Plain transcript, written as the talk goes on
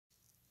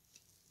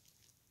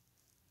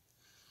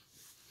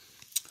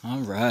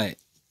Alright,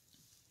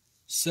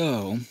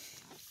 so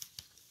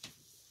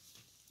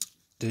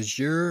does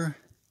your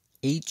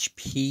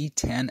HP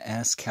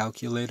 10S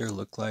calculator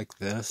look like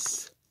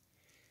this?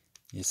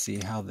 You see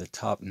how the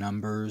top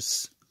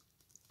numbers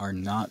are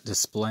not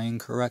displaying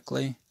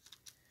correctly?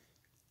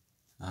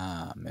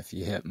 If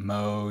you hit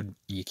mode,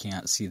 you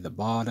can't see the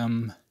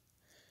bottom.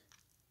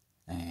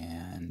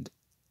 And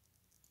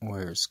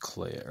where's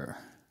clear?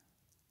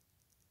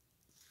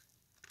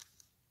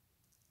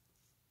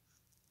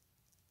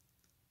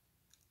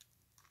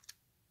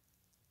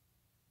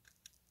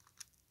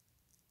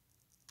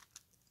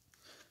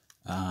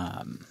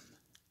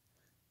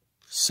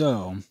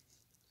 So,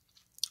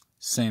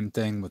 same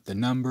thing with the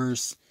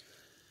numbers.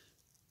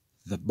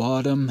 The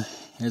bottom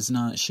is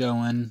not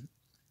showing.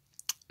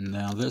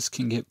 Now this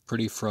can get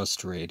pretty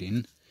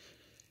frustrating,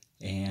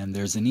 and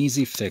there's an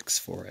easy fix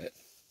for it.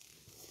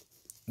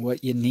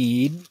 What you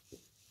need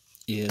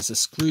is a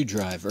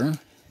screwdriver,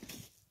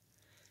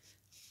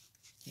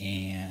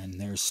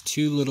 and there's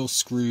two little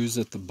screws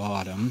at the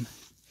bottom.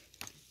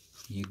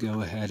 You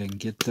go ahead and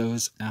get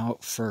those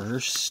out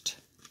first.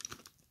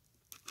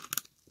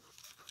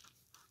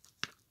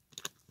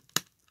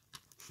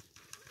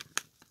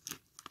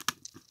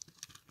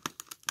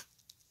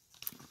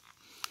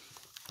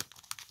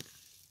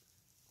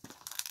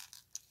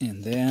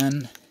 And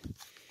then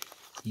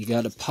you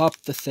got to pop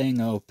the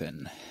thing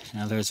open.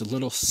 Now there's a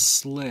little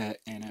slit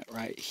in it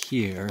right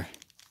here.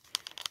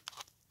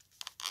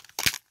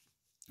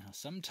 Now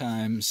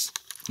sometimes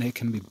they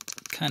can be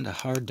kind of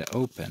hard to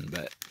open,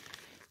 but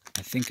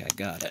I think I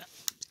got it.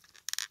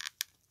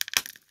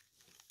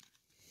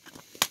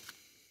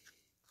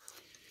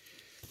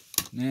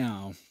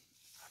 Now,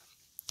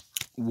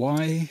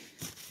 why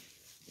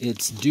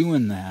it's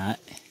doing that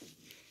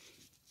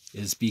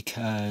is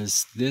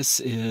because this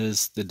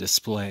is the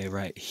display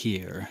right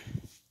here.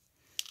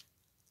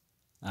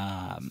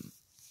 Now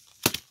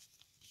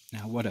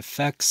what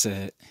affects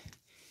it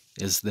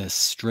is this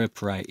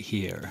strip right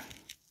here.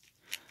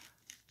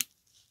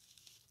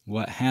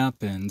 What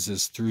happens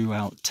is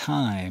throughout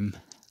time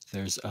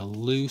there's a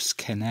loose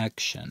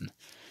connection.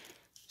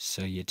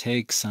 So you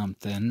take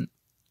something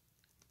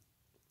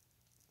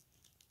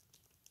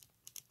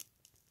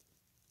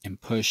and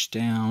push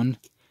down,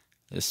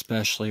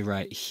 especially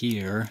right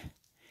here,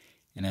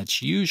 and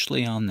it's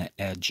usually on the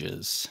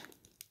edges.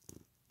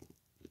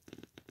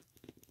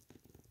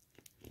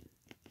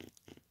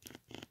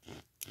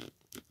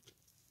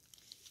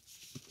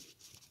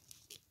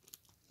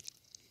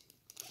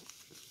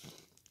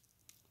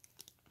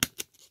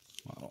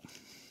 Well,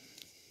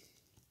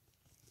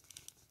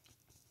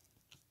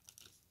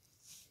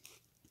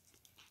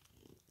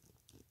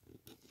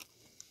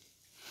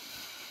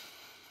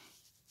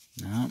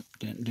 no,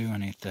 didn't do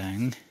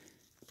anything.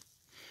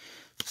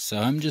 So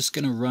I'm just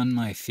going to run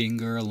my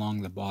finger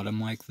along the bottom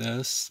like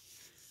this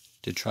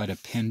to try to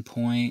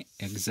pinpoint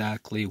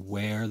exactly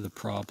where the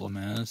problem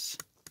is.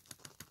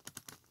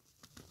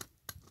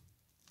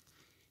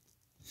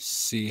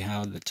 See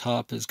how the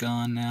top is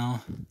gone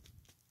now?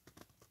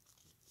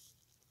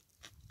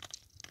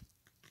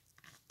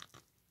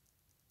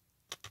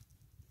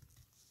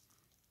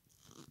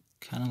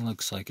 Kind of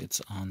looks like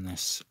it's on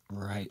this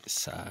right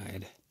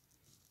side.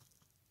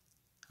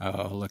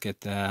 Oh, look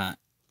at that.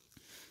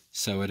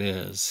 So it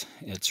is.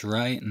 It's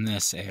right in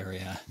this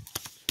area.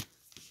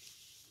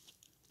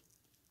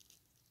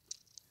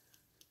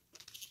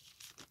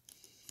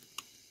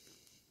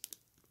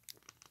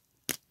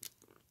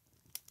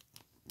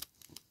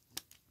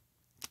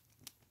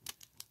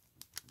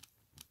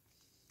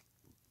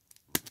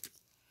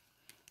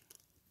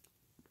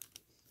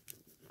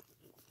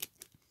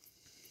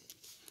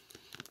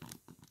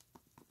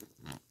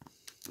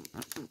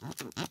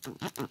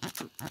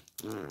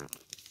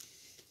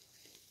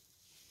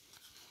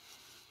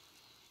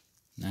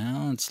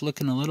 Now it's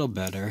looking a little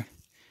better.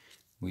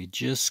 We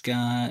just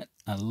got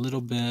a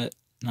little bit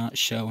not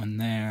showing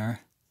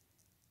there.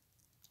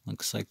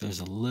 Looks like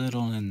there's a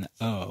little in the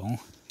O,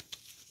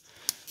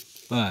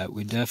 but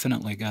we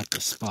definitely got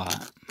the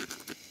spot.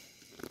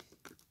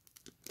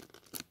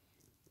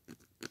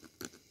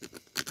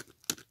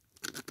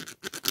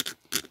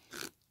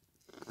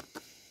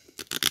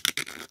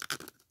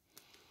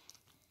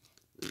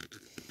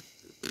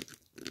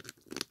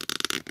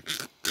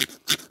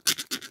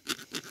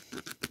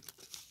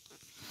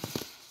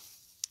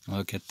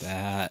 Look at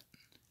that.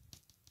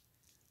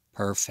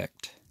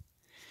 Perfect.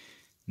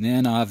 And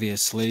then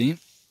obviously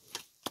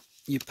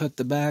you put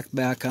the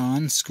back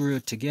on, screw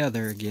it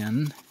together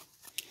again,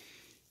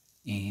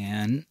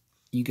 and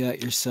you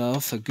got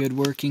yourself a good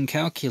working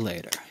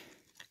calculator.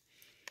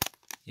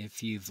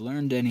 If you've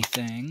learned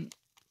anything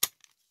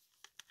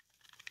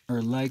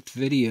or liked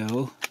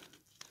video,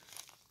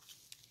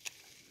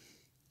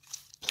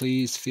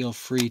 please feel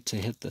free to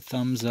hit the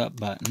thumbs up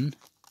button.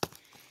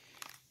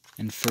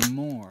 And for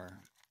more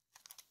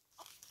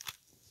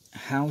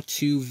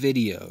how-to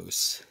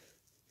videos,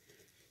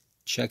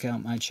 check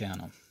out my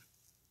channel.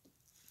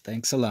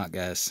 Thanks a lot,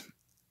 guys.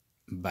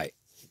 Bye.